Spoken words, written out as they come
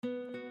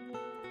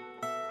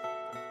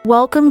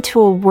Welcome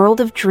to a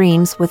world of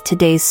dreams with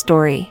today's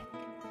story.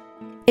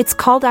 It's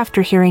called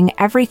after hearing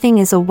everything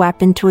is a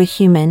weapon to a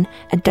human.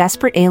 A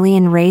desperate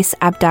alien race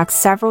abducts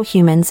several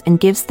humans and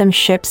gives them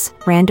ships,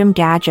 random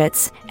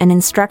gadgets, and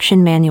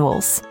instruction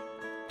manuals.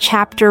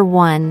 Chapter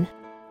 1.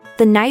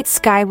 The night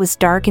sky was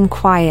dark and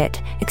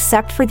quiet,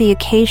 except for the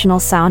occasional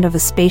sound of a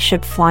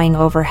spaceship flying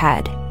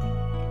overhead.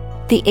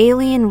 The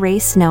alien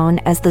race known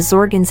as the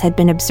Zorgans had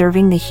been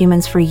observing the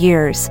humans for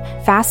years,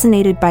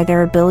 fascinated by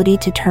their ability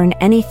to turn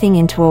anything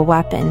into a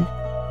weapon.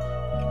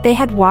 They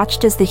had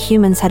watched as the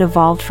humans had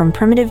evolved from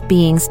primitive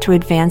beings to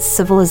advanced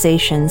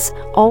civilizations,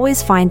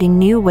 always finding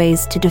new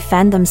ways to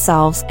defend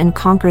themselves and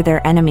conquer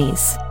their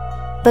enemies.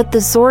 But the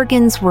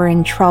Zorgans were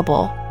in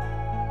trouble.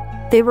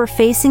 They were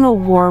facing a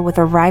war with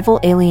a rival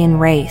alien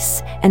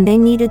race, and they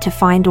needed to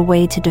find a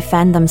way to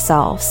defend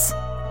themselves.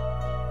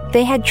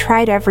 They had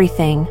tried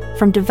everything,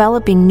 from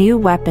developing new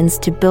weapons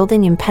to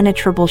building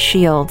impenetrable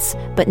shields,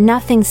 but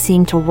nothing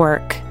seemed to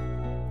work.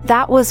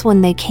 That was when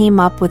they came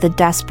up with a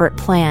desperate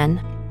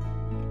plan.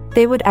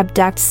 They would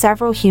abduct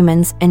several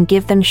humans and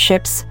give them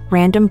ships,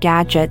 random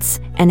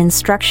gadgets, and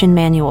instruction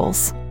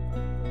manuals.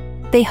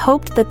 They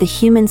hoped that the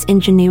humans'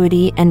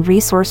 ingenuity and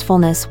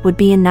resourcefulness would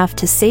be enough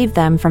to save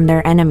them from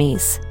their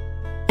enemies.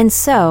 And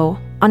so,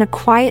 on a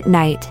quiet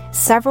night,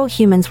 several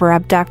humans were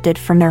abducted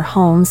from their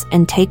homes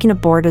and taken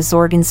aboard a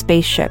Zorgan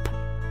spaceship.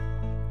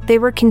 They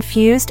were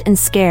confused and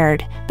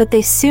scared, but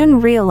they soon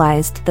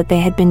realized that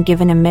they had been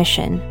given a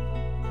mission.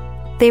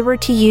 They were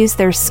to use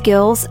their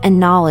skills and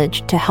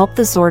knowledge to help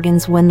the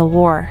Zorgans win the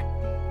war.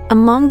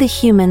 Among the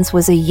humans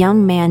was a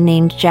young man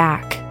named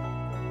Jack.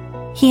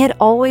 He had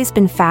always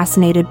been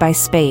fascinated by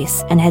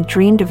space and had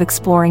dreamed of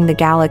exploring the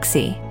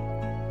galaxy.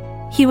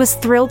 He was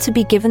thrilled to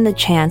be given the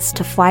chance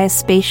to fly a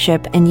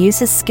spaceship and use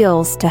his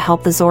skills to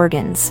help the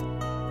Zorgans.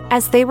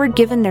 As they were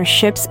given their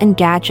ships and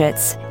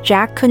gadgets,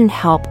 Jack couldn't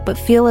help but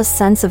feel a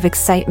sense of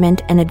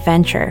excitement and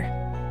adventure.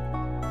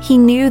 He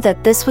knew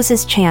that this was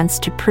his chance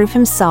to prove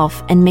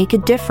himself and make a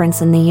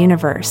difference in the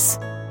universe.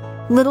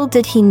 Little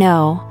did he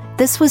know,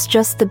 this was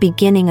just the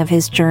beginning of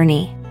his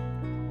journey.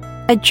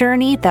 A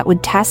journey that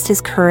would test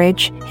his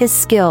courage, his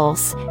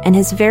skills, and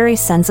his very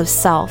sense of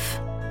self.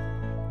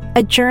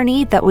 A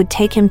journey that would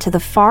take him to the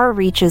far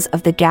reaches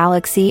of the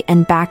galaxy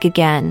and back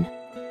again.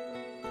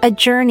 A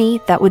journey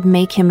that would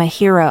make him a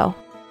hero.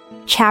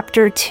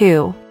 Chapter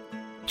 2.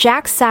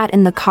 Jack sat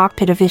in the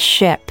cockpit of his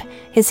ship,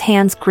 his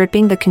hands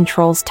gripping the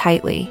controls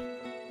tightly.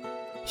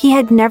 He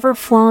had never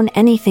flown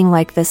anything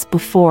like this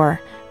before,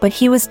 but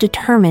he was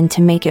determined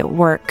to make it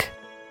work.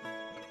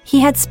 He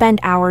had spent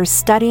hours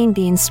studying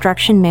the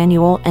instruction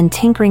manual and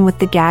tinkering with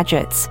the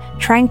gadgets,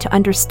 trying to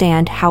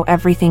understand how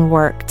everything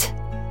worked.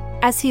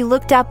 As he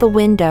looked out the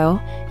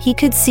window, he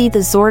could see the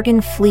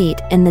Zorgan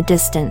fleet in the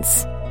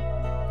distance.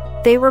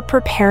 They were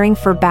preparing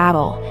for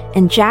battle,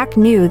 and Jack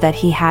knew that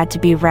he had to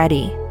be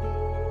ready.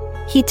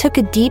 He took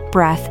a deep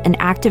breath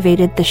and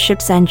activated the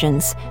ship's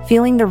engines,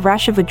 feeling the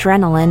rush of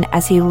adrenaline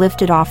as he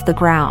lifted off the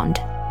ground.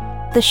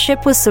 The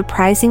ship was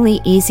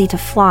surprisingly easy to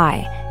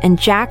fly, and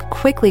Jack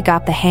quickly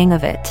got the hang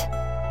of it.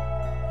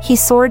 He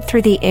soared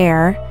through the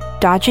air,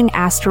 dodging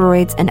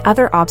asteroids and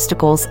other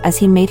obstacles as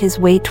he made his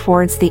way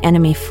towards the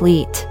enemy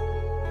fleet.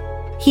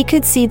 He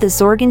could see the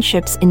Zorgan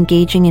ships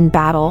engaging in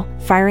battle,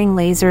 firing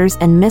lasers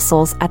and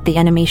missiles at the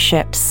enemy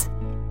ships.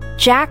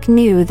 Jack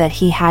knew that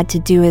he had to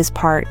do his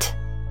part.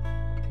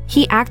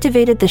 He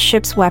activated the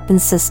ship's weapon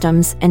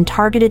systems and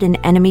targeted an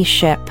enemy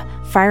ship,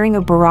 firing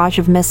a barrage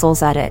of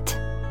missiles at it.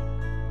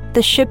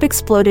 The ship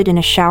exploded in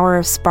a shower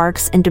of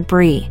sparks and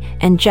debris,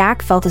 and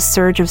Jack felt a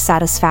surge of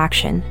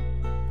satisfaction.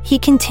 He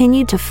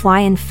continued to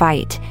fly and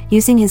fight,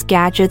 using his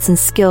gadgets and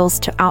skills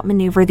to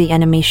outmaneuver the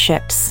enemy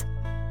ships.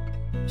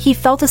 He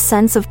felt a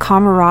sense of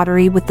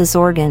camaraderie with the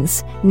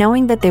Zorgans,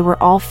 knowing that they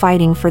were all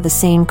fighting for the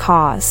same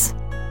cause.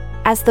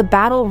 As the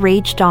battle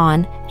raged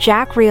on,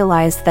 Jack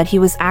realized that he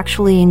was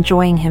actually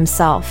enjoying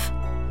himself.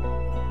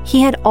 He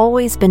had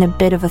always been a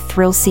bit of a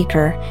thrill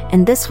seeker,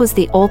 and this was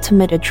the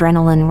ultimate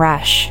adrenaline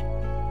rush.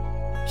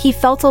 He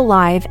felt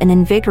alive and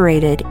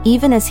invigorated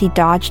even as he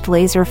dodged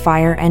laser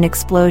fire and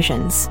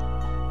explosions.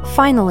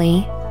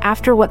 Finally,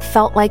 after what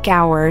felt like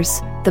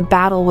hours, the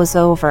battle was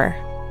over.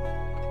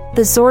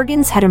 The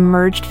Zorgans had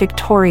emerged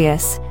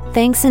victorious,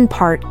 thanks in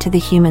part to the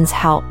humans'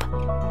 help.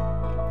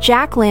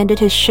 Jack landed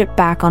his ship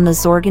back on the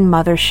Zorgan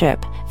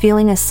mothership,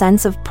 feeling a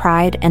sense of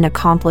pride and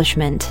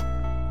accomplishment.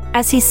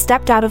 As he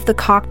stepped out of the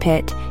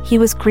cockpit, he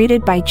was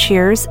greeted by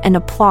cheers and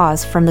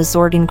applause from the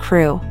Zorgan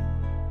crew.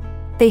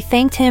 They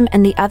thanked him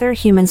and the other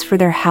humans for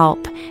their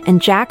help, and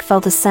Jack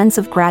felt a sense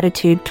of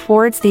gratitude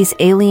towards these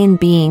alien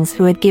beings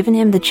who had given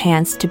him the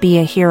chance to be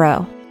a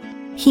hero.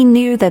 He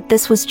knew that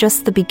this was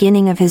just the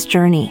beginning of his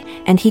journey,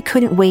 and he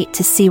couldn't wait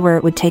to see where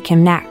it would take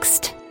him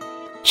next.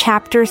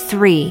 Chapter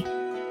 3.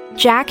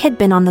 Jack had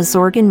been on the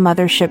Zorgan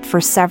mothership for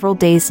several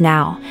days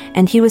now,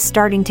 and he was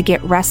starting to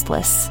get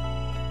restless.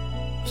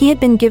 He had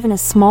been given a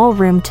small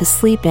room to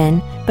sleep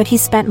in, but he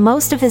spent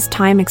most of his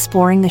time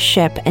exploring the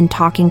ship and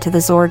talking to the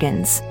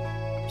Zorgans.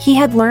 He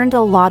had learned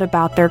a lot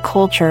about their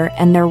culture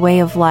and their way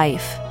of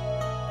life.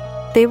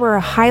 They were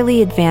a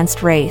highly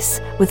advanced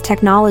race, with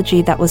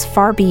technology that was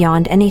far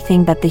beyond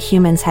anything that the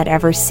humans had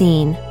ever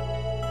seen.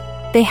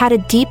 They had a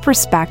deep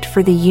respect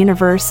for the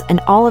universe and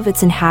all of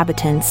its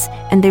inhabitants,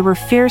 and they were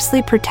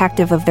fiercely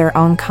protective of their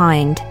own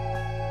kind.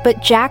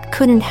 But Jack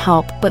couldn't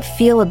help but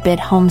feel a bit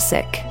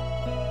homesick.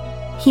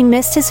 He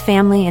missed his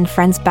family and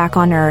friends back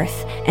on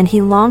Earth, and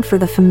he longed for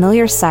the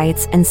familiar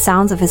sights and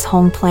sounds of his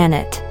home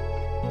planet.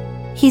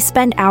 He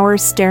spent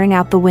hours staring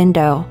out the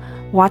window,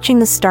 watching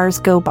the stars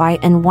go by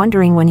and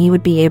wondering when he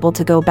would be able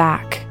to go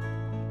back.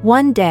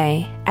 One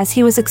day, as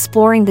he was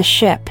exploring the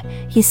ship,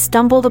 he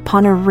stumbled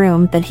upon a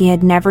room that he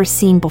had never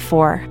seen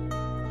before.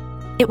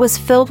 It was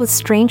filled with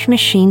strange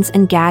machines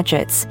and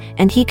gadgets,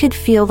 and he could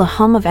feel the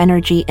hum of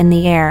energy in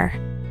the air.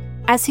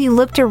 As he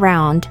looked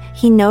around,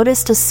 he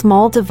noticed a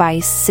small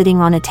device sitting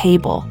on a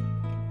table.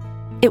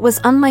 It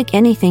was unlike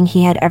anything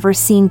he had ever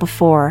seen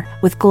before,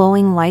 with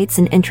glowing lights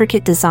and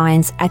intricate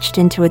designs etched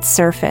into its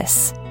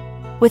surface.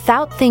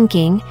 Without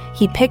thinking,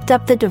 he picked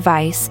up the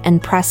device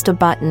and pressed a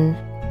button.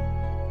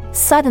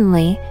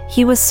 Suddenly,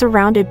 he was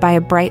surrounded by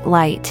a bright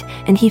light,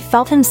 and he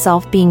felt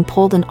himself being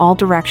pulled in all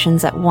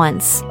directions at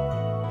once.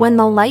 When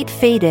the light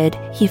faded,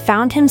 he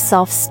found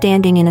himself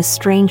standing in a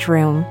strange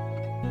room.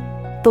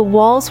 The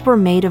walls were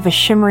made of a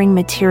shimmering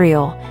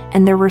material,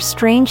 and there were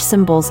strange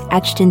symbols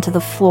etched into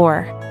the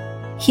floor.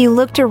 He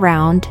looked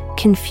around,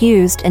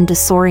 confused and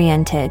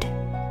disoriented.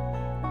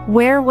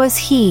 Where was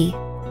he?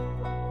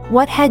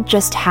 What had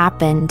just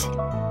happened?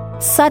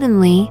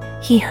 Suddenly,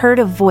 he heard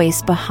a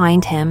voice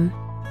behind him.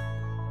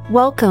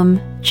 "Welcome,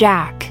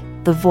 Jack,"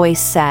 the voice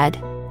said.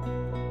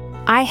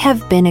 "I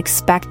have been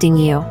expecting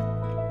you."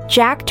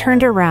 Jack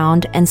turned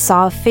around and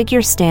saw a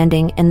figure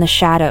standing in the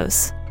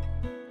shadows.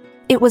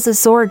 It was a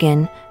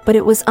Zorgon, but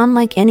it was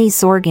unlike any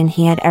Zorgon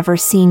he had ever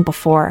seen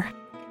before.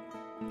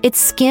 Its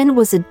skin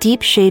was a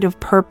deep shade of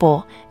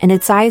purple, and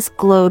its eyes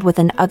glowed with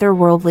an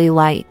otherworldly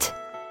light.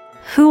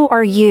 "Who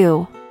are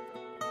you?"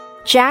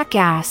 Jack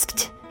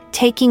asked,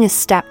 taking a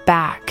step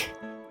back.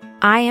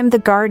 "I am the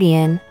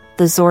Guardian,"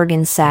 the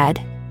Zorgon said.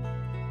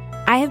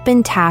 "I have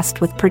been tasked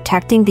with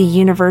protecting the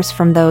universe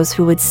from those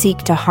who would seek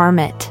to harm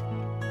it."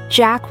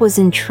 Jack was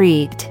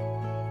intrigued.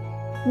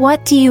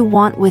 "What do you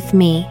want with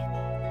me?"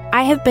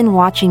 "I have been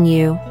watching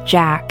you,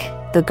 Jack,"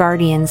 the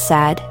Guardian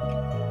said.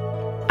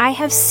 "I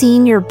have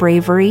seen your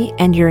bravery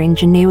and your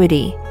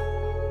ingenuity.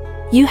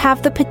 You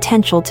have the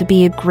potential to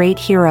be a great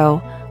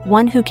hero,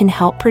 one who can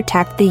help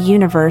protect the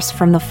universe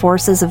from the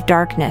forces of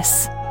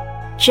darkness."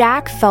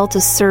 Jack felt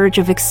a surge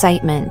of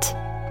excitement.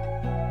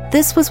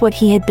 This was what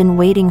he had been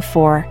waiting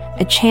for,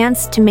 a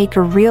chance to make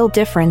a real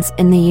difference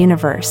in the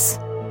universe.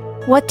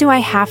 "What do I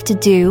have to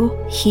do?"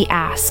 he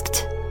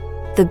asked.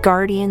 The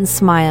Guardian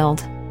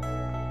smiled.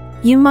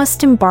 "You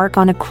must embark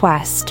on a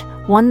quest,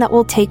 one that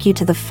will take you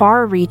to the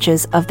far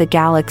reaches of the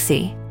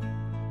galaxy.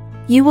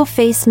 You will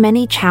face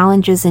many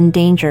challenges and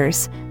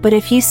dangers, but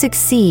if you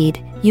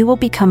succeed, you will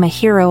become a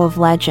hero of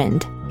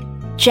legend."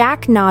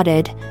 Jack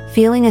nodded,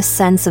 feeling a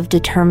sense of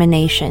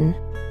determination.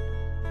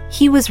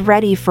 He was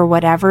ready for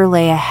whatever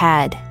lay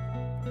ahead.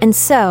 And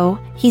so,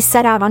 he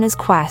set out on his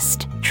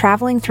quest,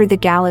 traveling through the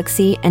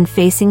galaxy and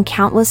facing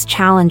countless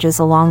challenges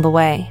along the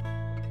way.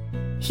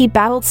 He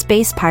battled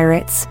space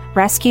pirates,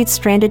 rescued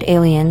stranded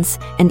aliens,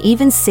 and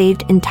even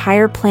saved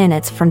entire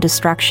planets from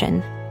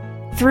destruction.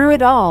 Through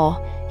it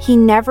all, he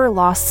never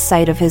lost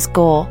sight of his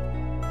goal.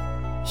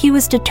 He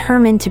was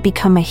determined to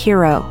become a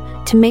hero,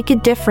 to make a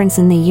difference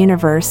in the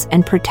universe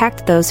and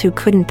protect those who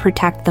couldn't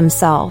protect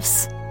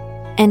themselves.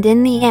 And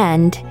in the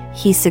end,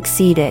 he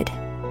succeeded.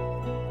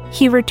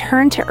 He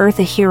returned to Earth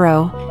a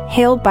hero,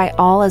 hailed by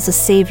all as a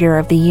savior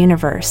of the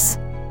universe.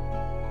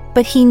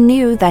 But he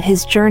knew that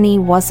his journey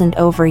wasn't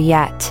over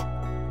yet.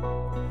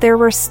 There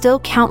were still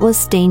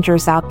countless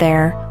dangers out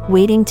there,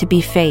 waiting to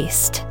be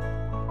faced.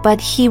 But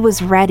he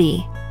was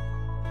ready.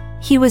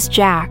 He was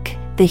Jack,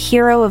 the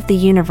hero of the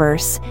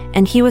universe,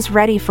 and he was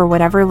ready for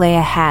whatever lay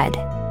ahead.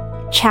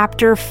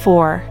 Chapter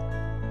 4.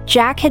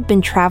 Jack had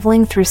been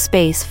traveling through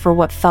space for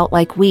what felt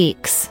like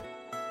weeks.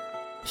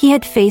 He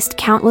had faced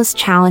countless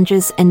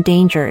challenges and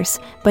dangers,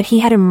 but he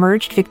had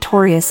emerged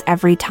victorious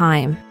every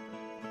time.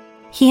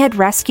 He had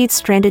rescued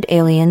stranded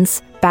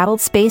aliens,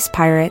 battled space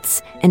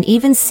pirates, and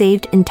even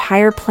saved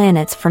entire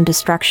planets from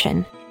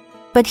destruction.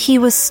 But he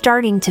was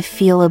starting to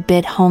feel a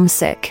bit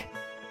homesick.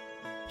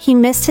 He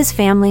missed his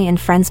family and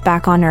friends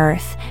back on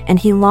Earth, and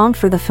he longed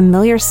for the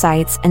familiar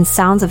sights and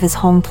sounds of his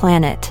home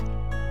planet.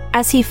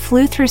 As he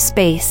flew through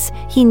space,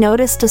 he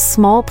noticed a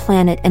small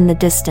planet in the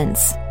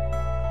distance.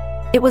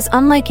 It was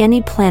unlike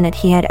any planet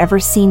he had ever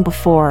seen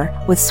before,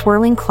 with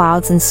swirling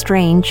clouds and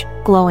strange,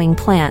 glowing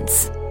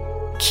plants.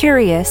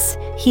 Curious,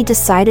 he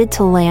decided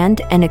to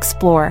land and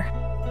explore.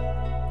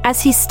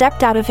 As he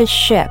stepped out of his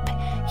ship,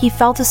 he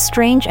felt a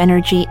strange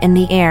energy in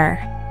the air.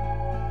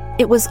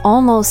 It was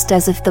almost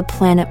as if the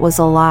planet was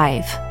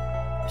alive.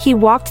 He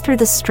walked through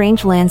the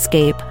strange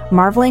landscape,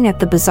 marveling at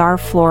the bizarre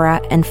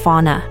flora and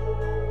fauna.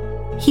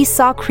 He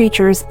saw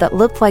creatures that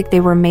looked like they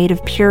were made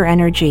of pure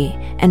energy,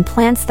 and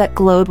plants that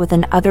glowed with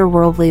an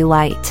otherworldly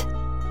light.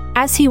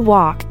 As he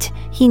walked,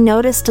 he he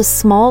noticed a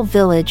small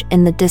village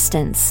in the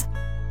distance.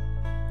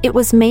 It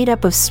was made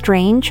up of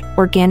strange,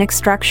 organic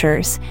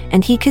structures,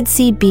 and he could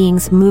see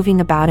beings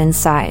moving about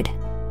inside.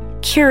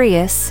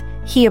 Curious,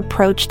 he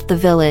approached the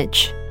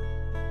village.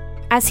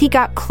 As he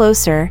got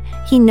closer,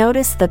 he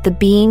noticed that the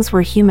beings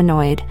were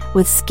humanoid,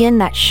 with skin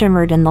that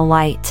shimmered in the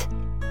light.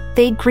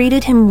 They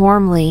greeted him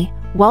warmly,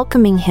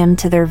 welcoming him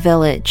to their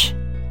village.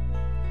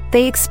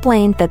 They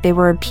explained that they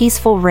were a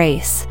peaceful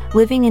race,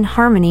 living in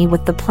harmony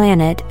with the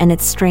planet and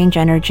its strange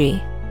energy.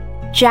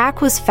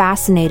 Jack was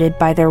fascinated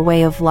by their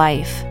way of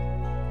life.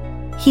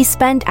 He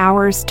spent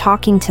hours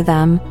talking to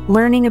them,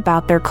 learning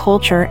about their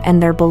culture and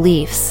their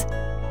beliefs.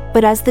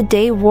 But as the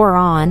day wore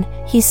on,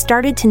 he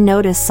started to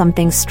notice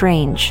something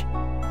strange.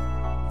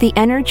 The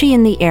energy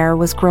in the air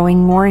was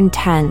growing more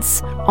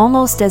intense,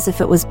 almost as if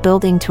it was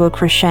building to a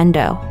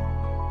crescendo.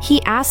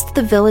 He asked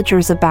the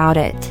villagers about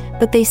it,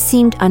 but they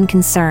seemed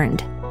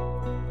unconcerned.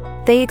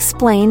 They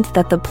explained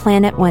that the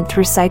planet went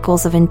through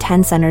cycles of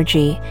intense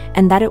energy,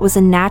 and that it was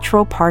a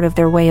natural part of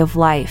their way of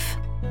life.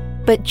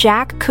 But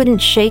Jack couldn't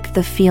shake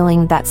the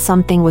feeling that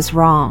something was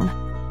wrong.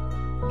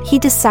 He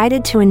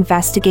decided to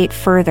investigate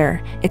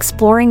further,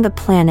 exploring the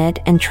planet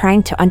and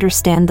trying to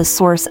understand the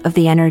source of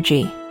the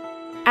energy.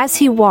 As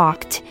he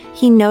walked,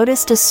 he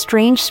noticed a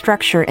strange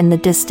structure in the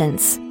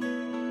distance.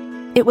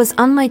 It was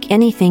unlike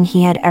anything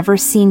he had ever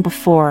seen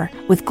before,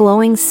 with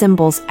glowing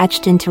symbols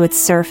etched into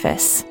its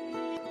surface.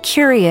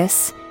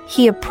 Curious,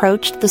 he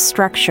approached the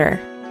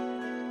structure.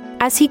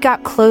 As he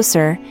got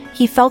closer,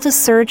 he felt a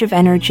surge of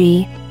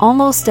energy,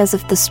 almost as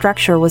if the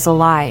structure was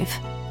alive.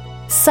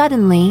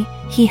 Suddenly,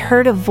 he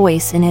heard a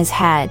voice in his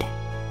head.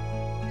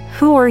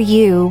 "Who are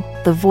you?"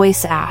 the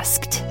voice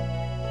asked.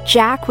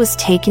 Jack was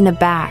taken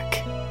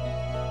aback.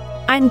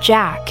 "I'm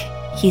Jack,"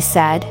 he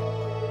said.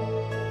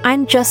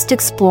 "I'm just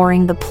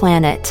exploring the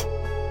planet."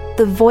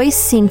 The voice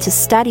seemed to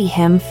study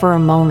him for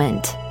a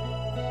moment.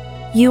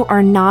 "You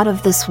are not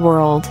of this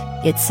world,"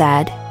 it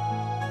said.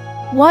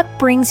 "What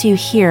brings you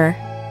here?"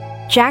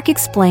 Jack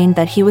explained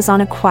that he was on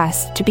a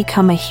quest to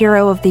become a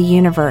hero of the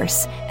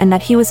universe, and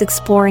that he was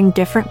exploring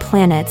different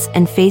planets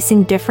and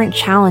facing different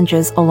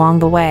challenges along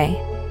the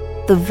way.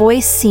 The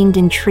voice seemed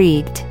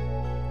intrigued.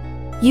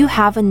 "You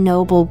have a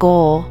noble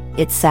goal,"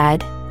 it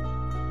said.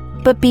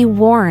 "But be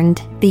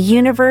warned, the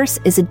universe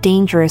is a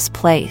dangerous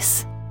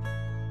place.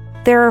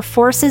 There are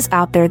forces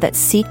out there that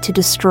seek to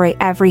destroy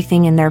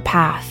everything in their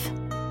path."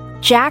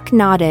 Jack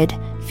nodded,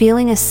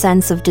 feeling a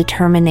sense of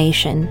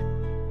determination.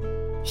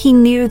 He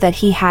knew that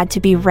he had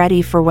to be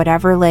ready for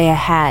whatever lay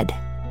ahead.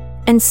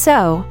 And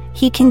so,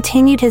 he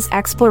continued his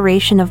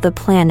exploration of the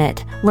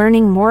planet,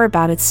 learning more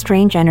about its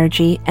strange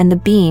energy and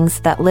the beings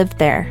that lived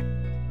there.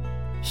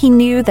 He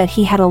knew that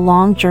he had a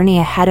long journey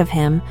ahead of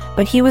him,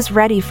 but he was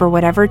ready for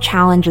whatever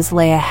challenges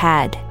lay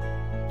ahead.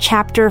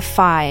 Chapter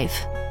 5.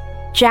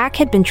 Jack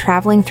had been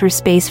traveling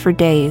through space for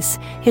days,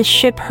 his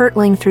ship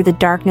hurtling through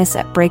the darkness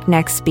at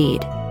breakneck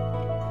speed.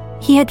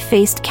 He had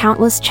faced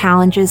countless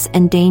challenges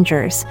and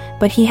dangers,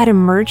 but he had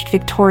emerged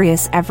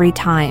victorious every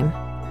time.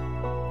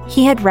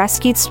 He had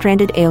rescued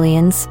stranded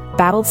aliens,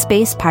 battled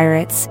space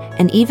pirates,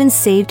 and even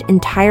saved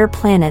entire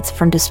planets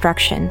from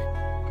destruction.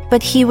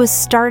 But he was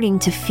starting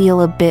to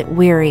feel a bit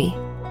weary.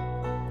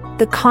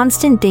 The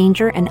constant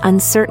danger and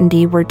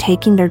uncertainty were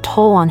taking their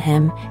toll on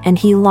him, and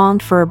he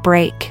longed for a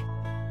break.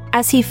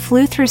 As he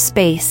flew through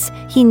space,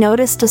 he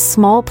noticed a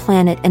small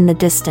planet in the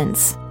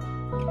distance.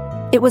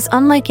 It was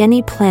unlike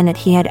any planet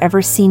he had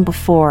ever seen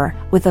before,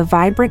 with a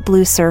vibrant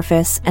blue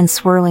surface and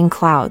swirling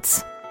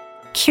clouds.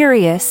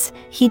 Curious,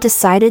 he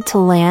decided to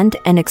land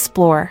and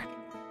explore.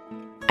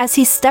 As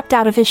he stepped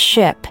out of his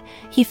ship,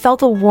 he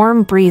felt a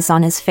warm breeze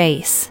on his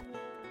face.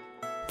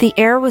 The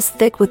air was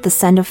thick with the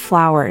scent of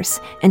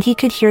flowers, and he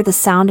could hear the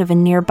sound of a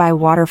nearby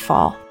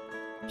waterfall.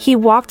 He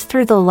walked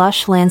through the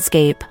lush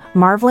landscape,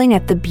 marveling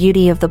at the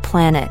beauty of the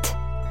planet.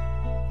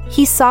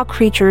 He saw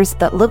creatures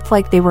that looked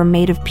like they were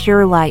made of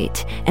pure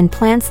light, and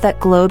plants that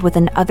glowed with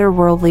an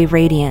otherworldly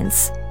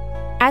radiance.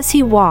 As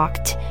he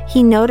walked,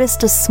 he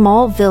noticed a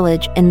small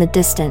village in the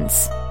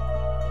distance.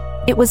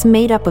 It was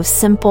made up of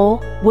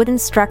simple, wooden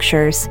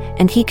structures,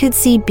 and he could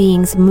see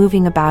beings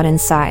moving about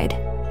inside.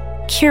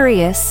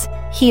 Curious,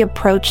 he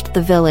approached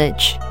the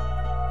village.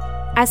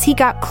 As he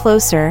got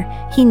closer,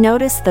 he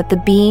noticed that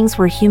the beings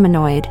were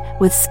humanoid,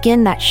 with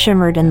skin that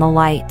shimmered in the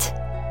light.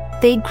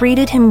 They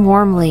greeted him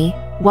warmly,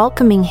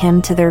 welcoming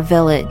him to their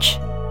village.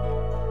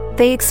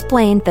 They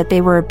explained that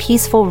they were a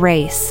peaceful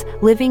race,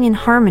 living in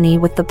harmony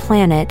with the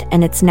planet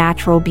and its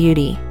natural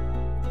beauty.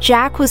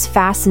 Jack was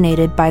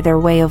fascinated by their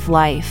way of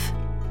life.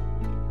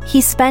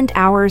 He spent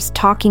hours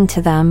talking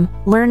to them,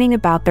 learning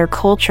about their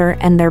culture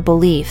and their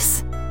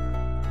beliefs.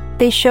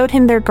 They showed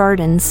him their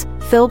gardens,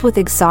 filled with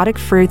exotic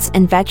fruits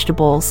and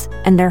vegetables,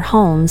 and their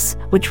homes,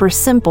 which were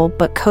simple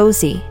but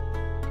cozy.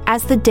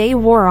 As the day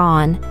wore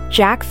on,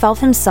 Jack felt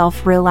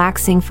himself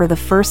relaxing for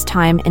the first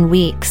time in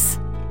weeks.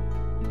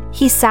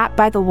 He sat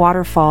by the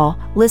waterfall,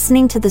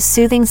 listening to the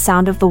soothing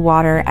sound of the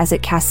water as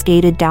it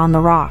cascaded down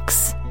the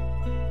rocks.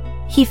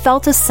 He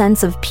felt a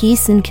sense of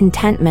peace and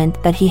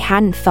contentment that he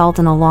hadn't felt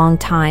in a long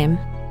time.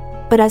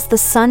 But as the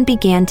sun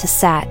began to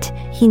set,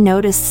 he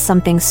noticed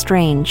something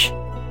strange.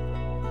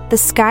 The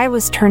sky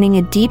was turning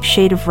a deep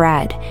shade of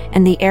red,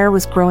 and the air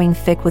was growing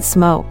thick with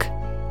smoke.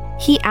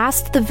 He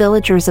asked the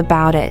villagers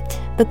about it,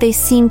 but they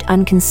seemed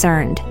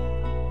unconcerned.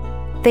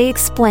 They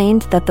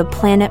explained that the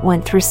planet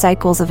went through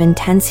cycles of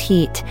intense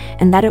heat,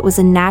 and that it was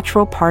a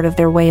natural part of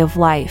their way of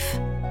life.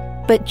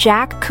 But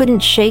Jack couldn't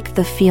shake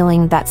the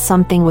feeling that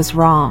something was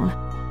wrong.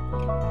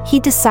 He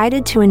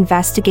decided to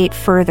investigate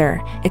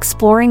further,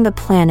 exploring the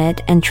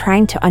planet and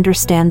trying to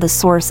understand the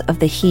source of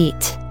the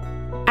heat.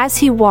 As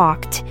he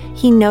walked,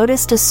 he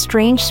noticed a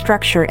strange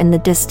structure in the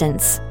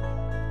distance.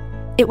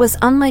 It was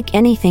unlike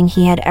anything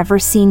he had ever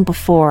seen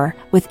before,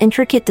 with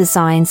intricate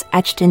designs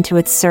etched into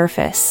its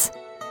surface.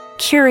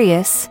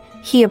 Curious,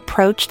 he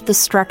approached the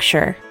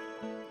structure.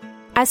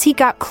 As he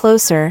got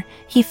closer,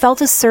 he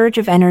felt a surge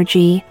of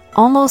energy,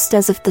 almost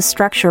as if the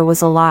structure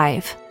was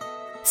alive.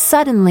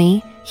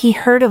 Suddenly, he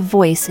heard a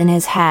voice in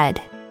his head.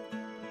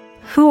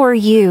 "Who are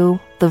you?"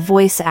 the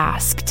voice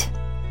asked.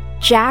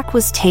 Jack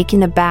was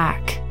taken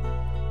aback.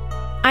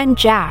 "I'm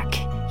Jack,"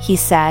 he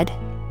said.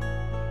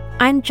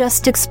 "I'm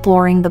just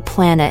exploring the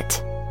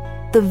planet."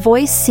 The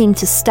voice seemed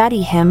to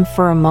study him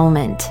for a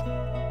moment.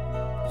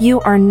 "You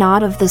are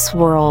not of this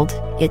world,"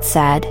 it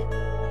said.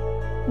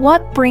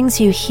 "What brings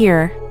you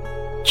here?"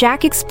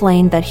 Jack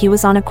explained that he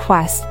was on a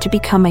quest to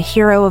become a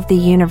hero of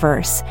the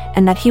universe,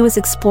 and that he was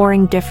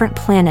exploring different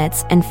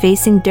planets and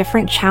facing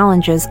different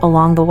challenges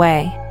along the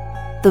way.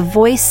 The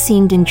voice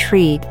seemed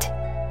intrigued.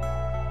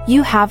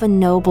 "You have a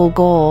noble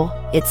goal,"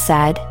 it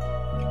said.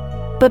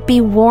 "But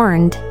be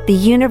warned,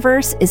 the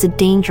universe is a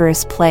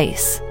dangerous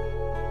place.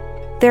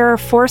 There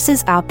are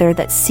forces out there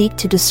that seek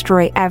to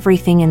destroy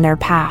everything in their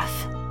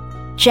path."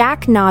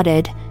 Jack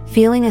nodded,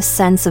 feeling a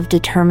sense of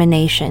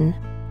determination.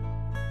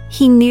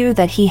 He knew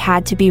that he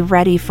had to be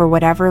ready for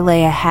whatever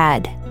lay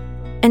ahead.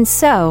 And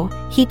so,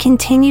 he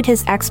continued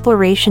his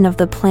exploration of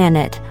the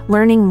planet,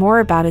 learning more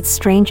about its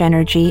strange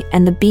energy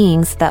and the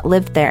beings that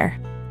lived there.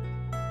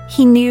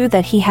 He knew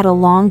that he had a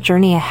long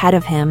journey ahead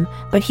of him,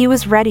 but he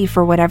was ready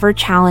for whatever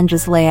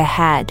challenges lay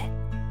ahead.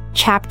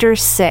 Chapter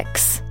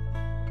 6.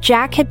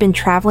 Jack had been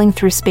traveling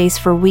through space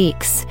for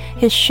weeks,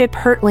 his ship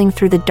hurtling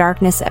through the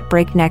darkness at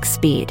breakneck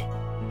speed.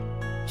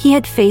 He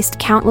had faced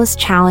countless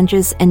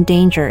challenges and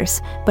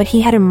dangers, but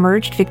he had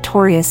emerged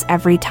victorious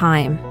every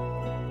time.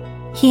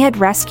 He had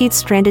rescued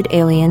stranded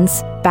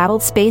aliens,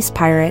 battled space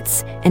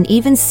pirates, and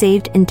even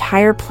saved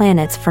entire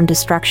planets from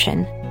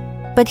destruction.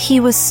 But he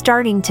was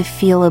starting to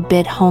feel a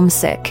bit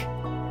homesick.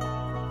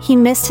 He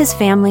missed his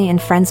family and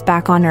friends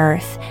back on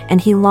Earth, and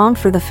he longed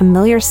for the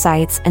familiar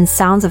sights and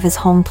sounds of his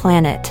home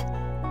planet.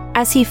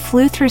 As he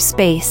flew through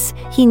space,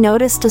 he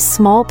noticed a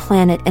small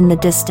planet in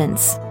the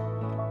distance.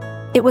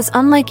 It was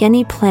unlike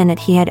any planet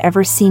he had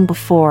ever seen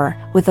before,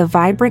 with a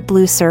vibrant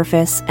blue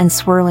surface and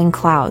swirling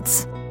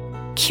clouds.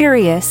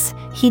 Curious,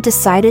 he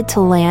decided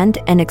to land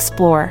and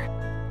explore.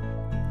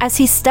 As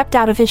he stepped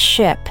out of his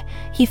ship,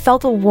 he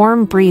felt a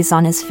warm breeze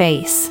on his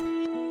face.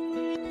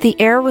 The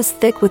air was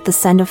thick with the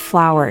scent of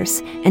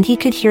flowers, and he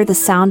could hear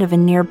the sound of a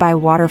nearby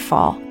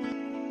waterfall.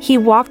 He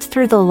walked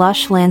through the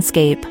lush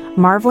landscape,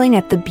 marveling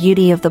at the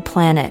beauty of the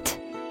planet.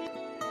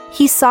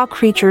 He saw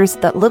creatures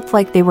that looked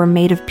like they were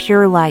made of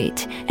pure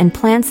light, and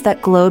plants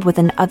that glowed with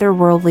an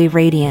otherworldly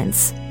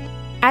radiance.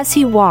 As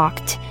he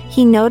walked,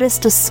 he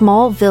noticed a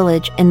small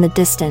village in the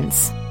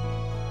distance.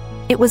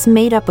 It was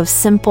made up of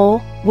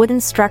simple,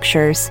 wooden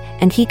structures,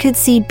 and he could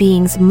see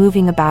beings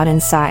moving about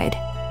inside.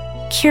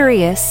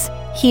 Curious,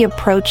 he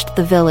approached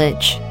the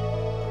village.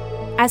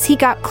 As he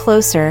got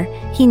closer,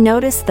 he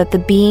noticed that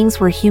the beings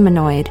were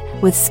humanoid,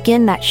 with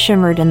skin that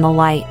shimmered in the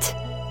light.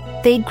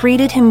 They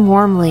greeted him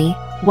warmly,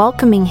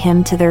 welcoming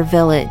him to their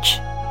village.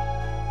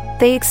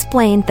 They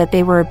explained that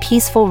they were a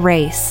peaceful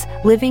race,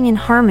 living in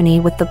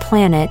harmony with the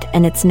planet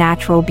and its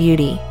natural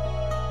beauty.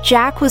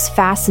 Jack was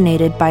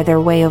fascinated by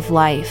their way of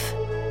life.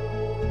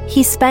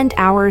 He spent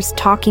hours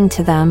talking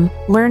to them,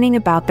 learning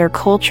about their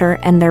culture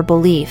and their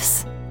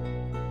beliefs.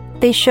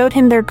 They showed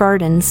him their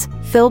gardens,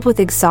 filled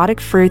with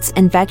exotic fruits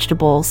and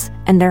vegetables,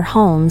 and their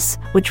homes,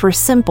 which were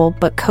simple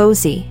but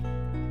cozy.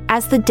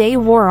 As the day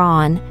wore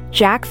on,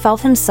 Jack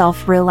felt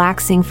himself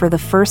relaxing for the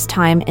first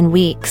time in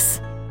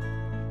weeks.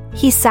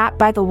 He sat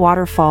by the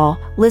waterfall,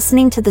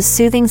 listening to the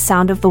soothing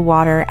sound of the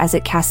water as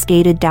it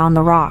cascaded down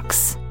the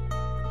rocks.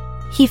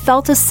 He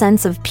felt a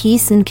sense of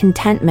peace and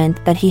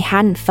contentment that he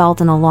hadn't felt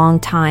in a long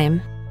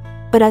time.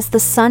 But as the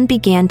sun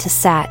began to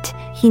set,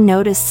 he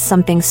noticed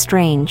something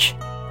strange.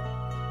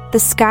 The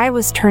sky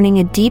was turning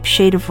a deep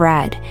shade of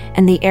red,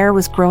 and the air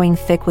was growing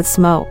thick with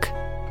smoke.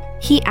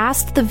 He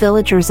asked the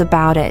villagers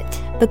about it,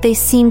 but they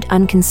seemed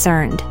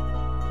unconcerned.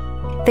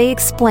 They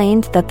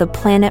explained that the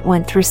planet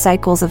went through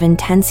cycles of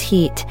intense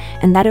heat,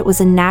 and that it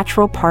was a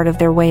natural part of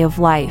their way of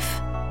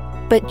life.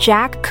 But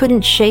Jack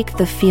couldn't shake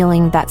the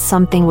feeling that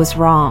something was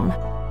wrong.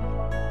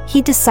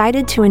 He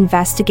decided to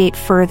investigate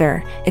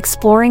further,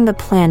 exploring the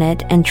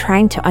planet and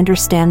trying to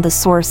understand the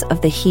source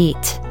of the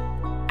heat.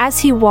 As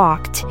he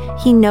walked,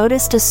 he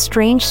noticed a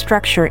strange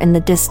structure in the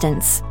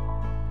distance.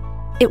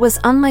 It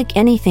was unlike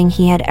anything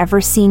he had ever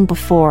seen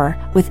before,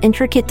 with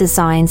intricate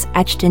designs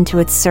etched into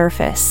its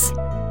surface.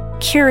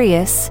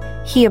 Curious,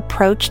 he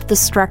approached the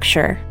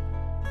structure.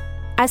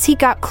 As he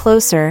got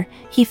closer,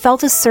 he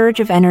felt a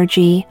surge of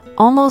energy,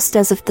 almost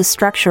as if the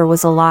structure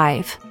was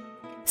alive.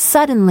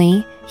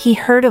 Suddenly, he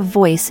heard a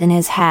voice in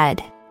his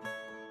head.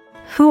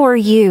 "Who are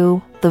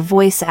you?" the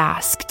voice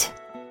asked.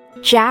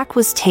 Jack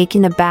was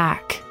taken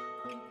aback.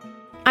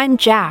 "I'm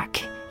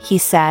Jack," he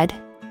said.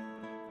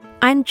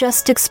 "I'm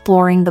just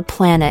exploring the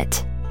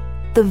planet."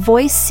 The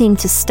voice seemed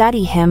to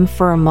study him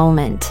for a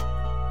moment.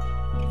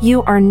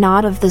 "You are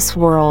not of this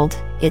world,"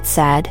 it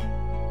said.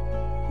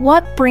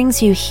 "What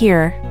brings you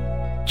here?"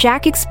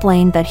 Jack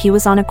explained that he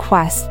was on a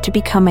quest to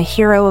become a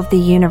hero of the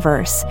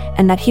universe,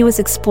 and that he was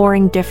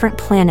exploring different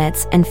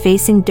planets and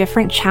facing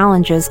different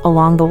challenges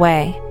along the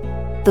way.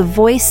 The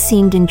voice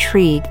seemed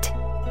intrigued.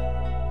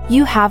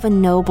 "You have a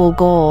noble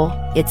goal,"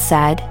 it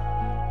said.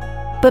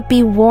 "But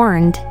be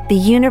warned, the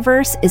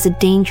universe is a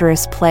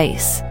dangerous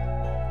place.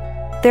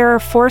 There are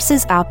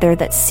forces out there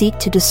that seek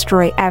to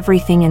destroy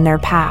everything in their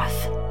path."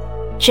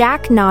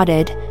 Jack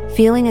nodded,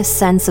 feeling a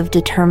sense of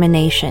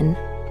determination.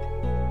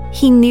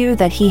 He knew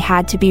that he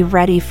had to be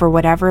ready for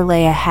whatever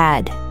lay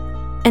ahead.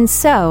 And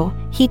so,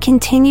 he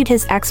continued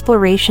his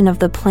exploration of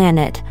the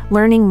planet,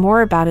 learning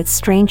more about its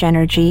strange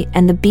energy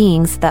and the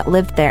beings that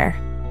lived there.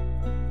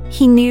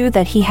 He knew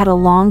that he had a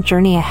long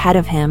journey ahead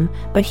of him,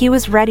 but he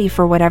was ready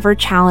for whatever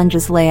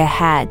challenges lay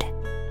ahead.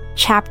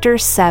 Chapter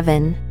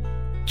 7.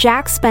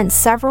 Jack spent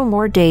several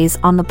more days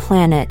on the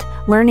planet,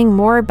 learning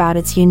more about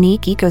its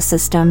unique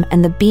ecosystem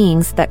and the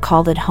beings that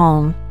called it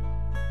home.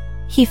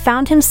 He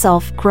found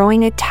himself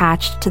growing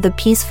attached to the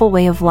peaceful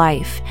way of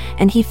life,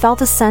 and he felt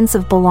a sense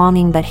of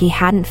belonging that he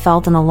hadn't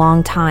felt in a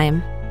long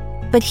time.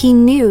 But he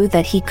knew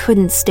that he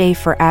couldn't stay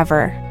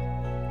forever.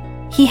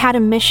 He had a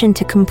mission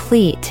to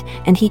complete,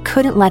 and he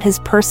couldn't let his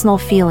personal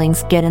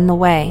feelings get in the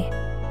way.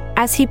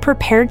 As he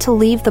prepared to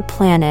leave the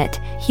planet,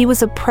 he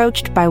was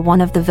approached by one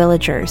of the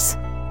villagers.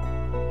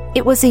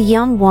 It was a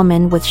young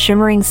woman with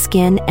shimmering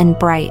skin and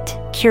bright,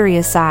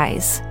 curious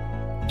eyes.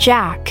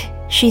 "Jack,"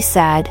 she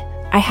said,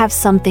 "I have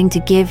something to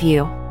give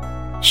you."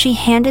 She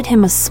handed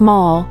him a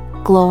small,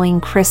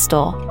 glowing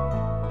crystal.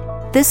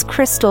 "This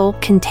crystal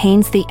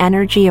contains the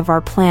energy of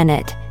our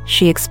planet,"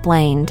 she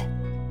explained.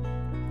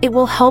 "It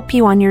will help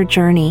you on your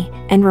journey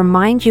and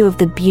remind you of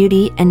the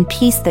beauty and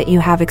peace that you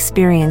have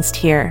experienced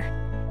here."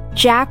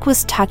 Jack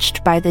was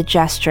touched by the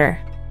gesture.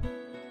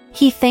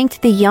 He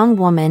thanked the young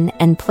woman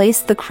and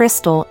placed the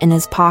crystal in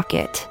his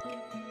pocket.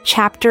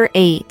 Chapter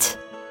 8.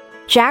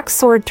 Jack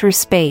soared through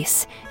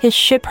space, his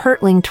ship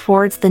hurtling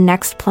towards the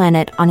next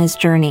planet on his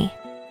journey.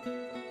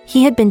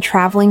 He had been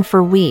traveling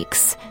for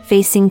weeks,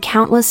 facing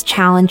countless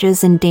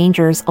challenges and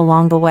dangers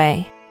along the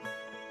way.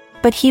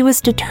 But he was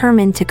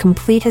determined to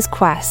complete his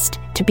quest,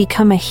 to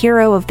become a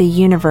hero of the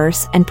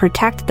universe and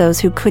protect those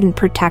who couldn't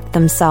protect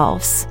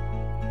themselves.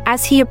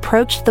 As he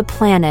approached the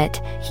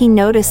planet, he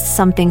noticed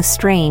something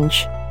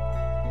strange.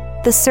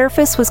 The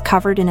surface was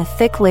covered in a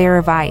thick layer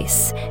of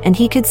ice, and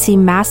he could see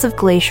massive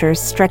glaciers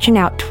stretching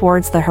out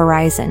towards the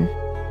horizon.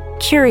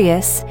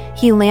 Curious,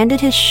 he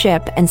landed his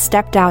ship and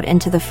stepped out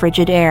into the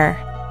frigid air.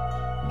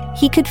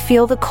 He could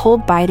feel the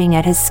cold biting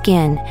at his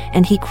skin,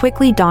 and he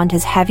quickly donned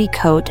his heavy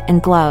coat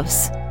and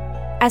gloves.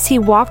 As he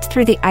walked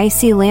through the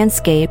icy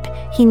landscape,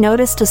 he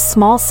noticed a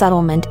small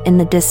settlement in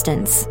the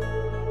distance.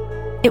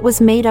 It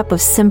was made up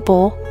of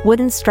simple,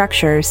 wooden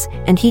structures,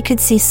 and he could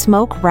see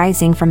smoke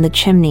rising from the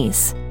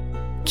chimneys.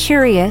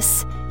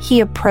 Curious, he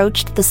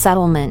approached the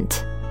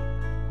settlement.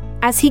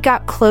 As he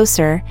got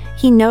closer,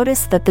 he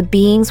noticed that the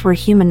beings were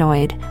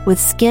humanoid, with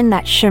skin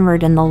that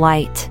shimmered in the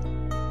light.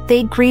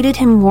 They greeted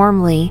him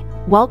warmly,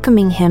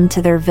 welcoming him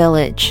to their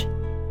village.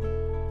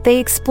 They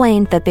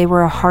explained that they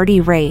were a hardy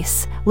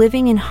race,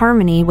 living in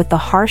harmony with the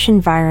harsh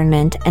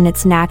environment and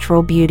its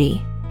natural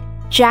beauty.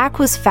 Jack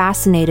was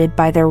fascinated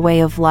by their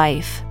way of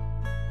life.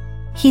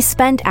 He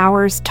spent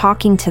hours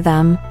talking to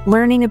them,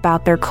 learning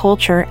about their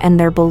culture and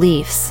their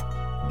beliefs.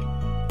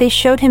 They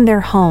showed him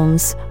their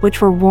homes, which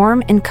were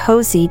warm and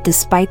cozy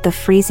despite the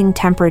freezing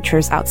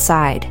temperatures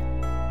outside.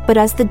 But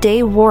as the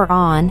day wore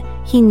on,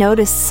 he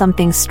noticed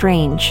something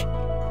strange.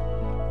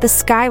 The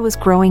sky was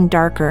growing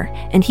darker,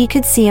 and he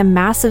could see a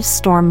massive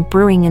storm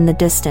brewing in the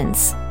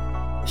distance.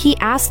 He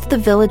asked the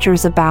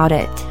villagers about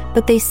it,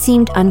 but they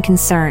seemed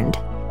unconcerned.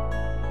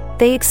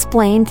 They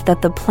explained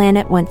that the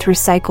planet went through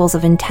cycles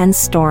of intense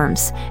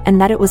storms, and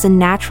that it was a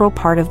natural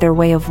part of their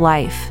way of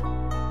life.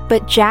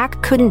 But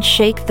Jack couldn't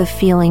shake the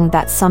feeling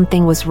that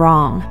something was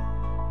wrong.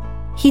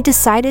 He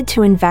decided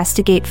to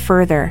investigate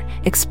further,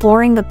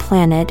 exploring the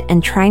planet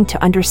and trying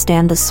to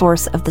understand the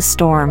source of the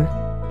storm.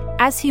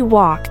 As he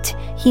walked,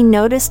 he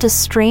noticed a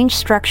strange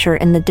structure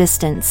in the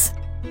distance.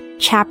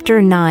 Chapter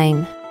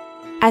 9.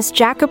 As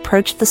Jack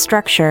approached the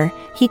structure,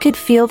 he could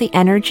feel the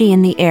energy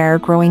in the air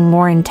growing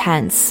more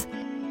intense.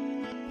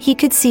 He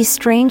could see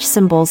strange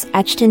symbols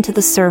etched into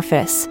the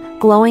surface,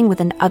 glowing with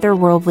an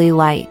otherworldly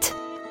light.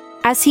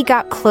 As he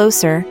got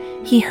closer,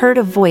 he heard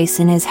a voice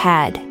in his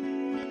head.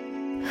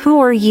 "Who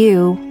are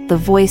you?" the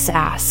voice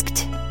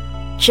asked.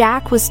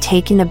 Jack was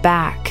taken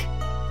aback.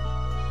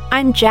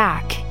 "I'm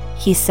Jack,"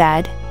 he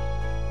said.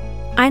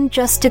 "I'm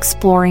just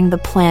exploring the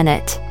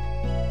planet."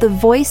 The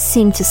voice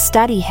seemed to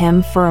study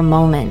him for a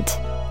moment.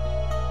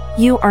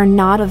 "You are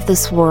not of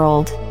this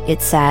world,"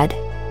 it said.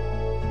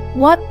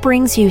 "What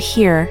brings you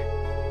here?"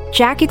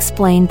 Jack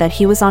explained that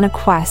he was on a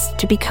quest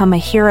to become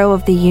a hero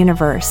of the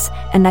universe,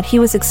 and that he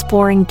was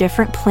exploring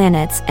different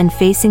planets and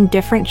facing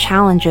different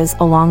challenges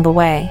along the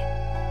way.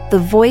 The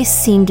voice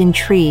seemed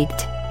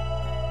intrigued.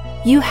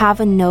 "You have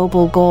a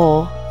noble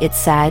goal," it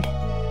said.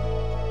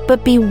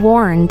 "But be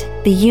warned,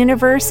 the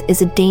universe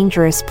is a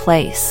dangerous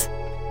place.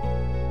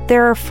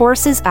 There are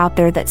forces out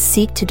there that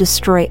seek to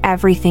destroy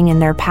everything in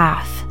their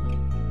path."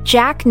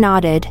 Jack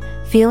nodded,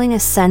 feeling a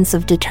sense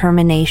of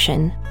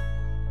determination.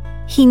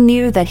 He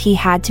knew that he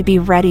had to be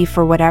ready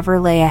for whatever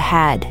lay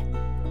ahead.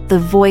 The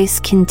voice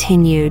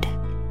continued.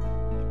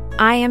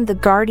 "I am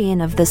the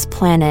guardian of this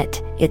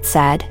planet," it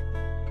said.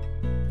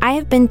 "I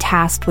have been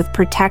tasked with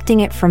protecting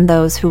it from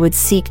those who would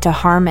seek to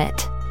harm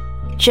it."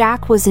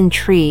 Jack was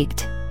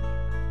intrigued.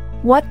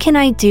 "What can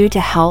I do to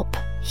help?"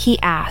 he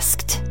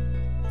asked.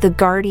 The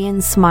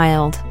guardian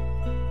smiled.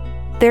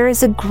 "There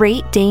is a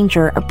great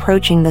danger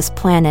approaching this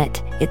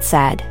planet," it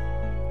said.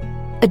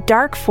 "A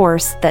dark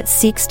force that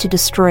seeks to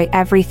destroy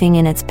everything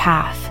in its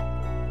path.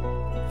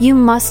 You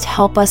must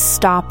help us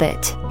stop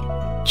it."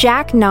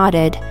 Jack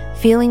nodded,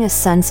 feeling a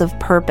sense of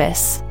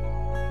purpose.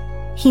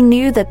 He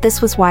knew that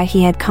this was why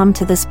he had come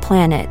to this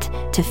planet,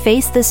 to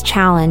face this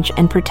challenge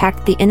and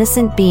protect the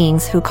innocent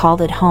beings who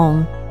called it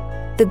home.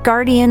 The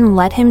guardian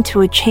led him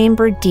to a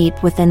chamber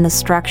deep within the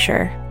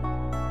structure.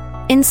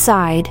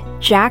 Inside,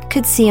 Jack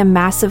could see a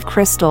massive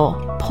crystal,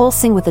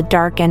 pulsing with a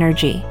dark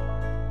energy.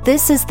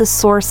 "This is the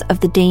source of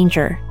the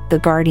danger," the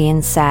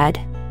guardian said.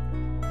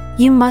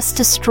 "You must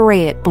destroy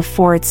it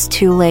before it's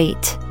too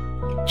late."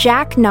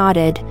 Jack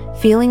nodded,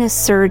 feeling a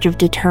surge of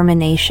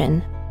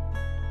determination.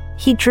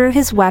 He drew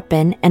his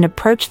weapon and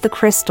approached the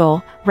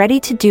crystal, ready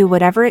to do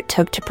whatever it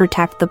took to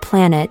protect the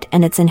planet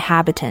and its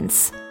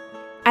inhabitants.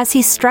 As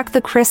he struck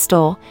the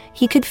crystal,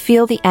 he could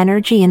feel the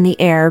energy in the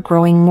air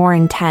growing more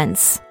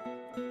intense.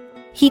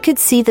 He could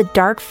see the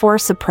dark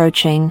force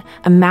approaching,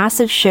 a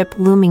massive ship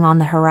looming on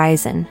the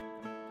horizon.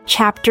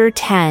 Chapter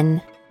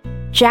 10.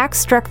 Jack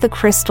struck the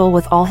crystal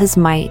with all his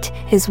might,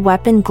 his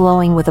weapon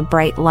glowing with a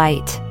bright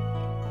light.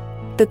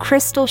 The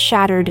crystal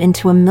shattered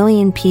into a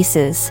million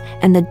pieces,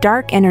 and the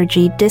dark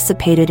energy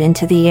dissipated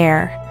into the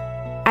air.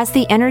 As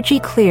the energy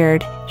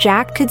cleared,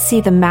 Jack could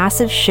see the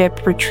massive ship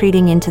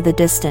retreating into the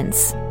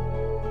distance.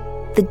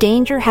 The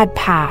danger had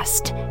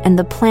passed, and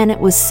the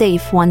planet was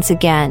safe once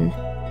again.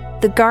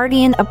 The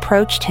guardian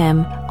approached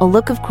him, a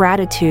look of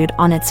gratitude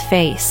on its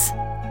face.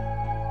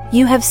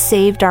 "You have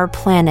saved our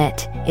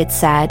planet," it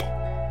said.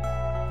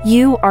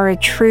 "You are a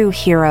true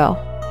hero."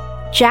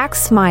 Jack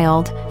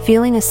smiled,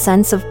 feeling a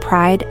sense of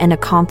pride and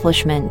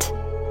accomplishment.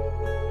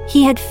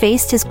 He had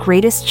faced his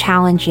greatest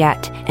challenge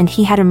yet, and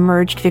he had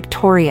emerged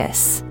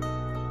victorious.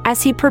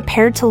 As he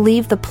prepared to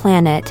leave the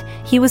planet,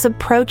 he was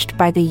approached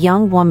by the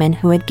young woman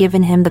who had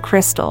given him the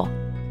crystal.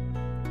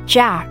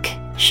 "Jack,"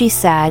 she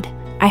said,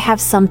 "I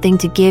have something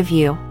to give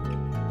you."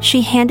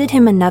 She handed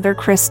him another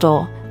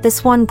crystal,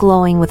 this one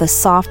glowing with a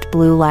soft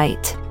blue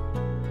light.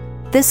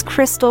 "This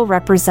crystal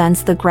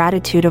represents the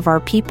gratitude of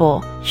our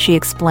people," she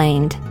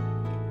explained.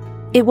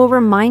 "It will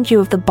remind you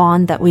of the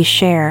bond that we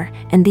share,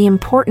 and the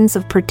importance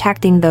of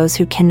protecting those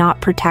who cannot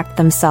protect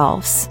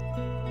themselves."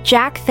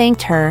 Jack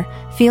thanked her,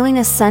 feeling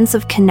a sense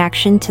of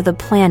connection to the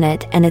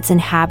planet and its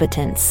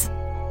inhabitants.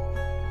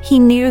 He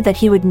knew that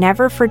he would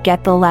never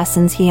forget the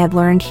lessons he had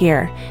learned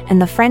here,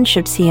 and the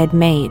friendships he had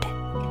made.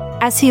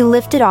 As he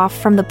lifted off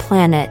from the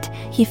planet,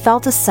 he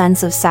felt a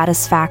sense of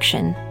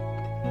satisfaction.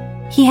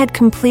 He had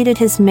completed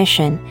his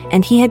mission,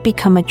 and he had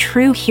become a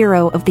true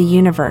hero of the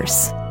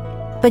universe.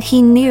 But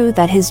he knew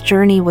that his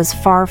journey was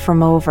far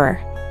from over.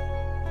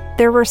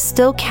 There were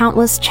still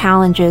countless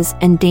challenges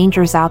and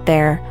dangers out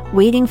there,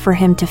 waiting for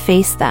him to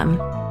face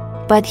them.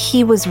 But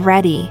he was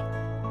ready.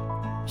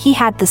 He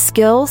had the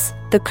skills,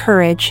 the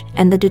courage,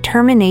 and the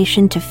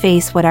determination to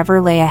face whatever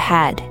lay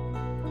ahead.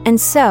 And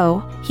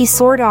so, he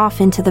soared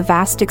off into the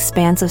vast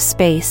expanse of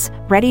space,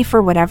 ready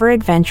for whatever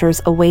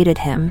adventures awaited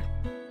him.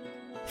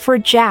 For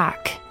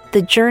Jack,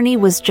 the journey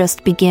was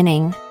just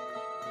beginning.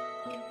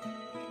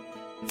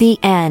 The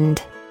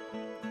end.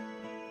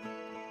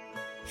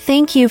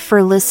 Thank you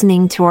for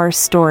listening to our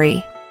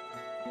story.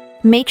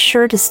 Make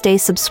sure to stay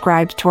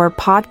subscribed to our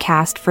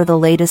podcast for the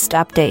latest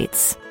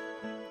updates.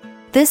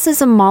 This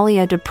is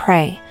Amalia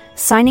Dupre,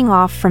 signing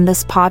off from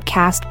This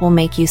Podcast Will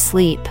Make You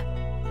Sleep.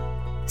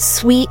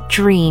 Sweet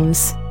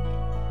dreams.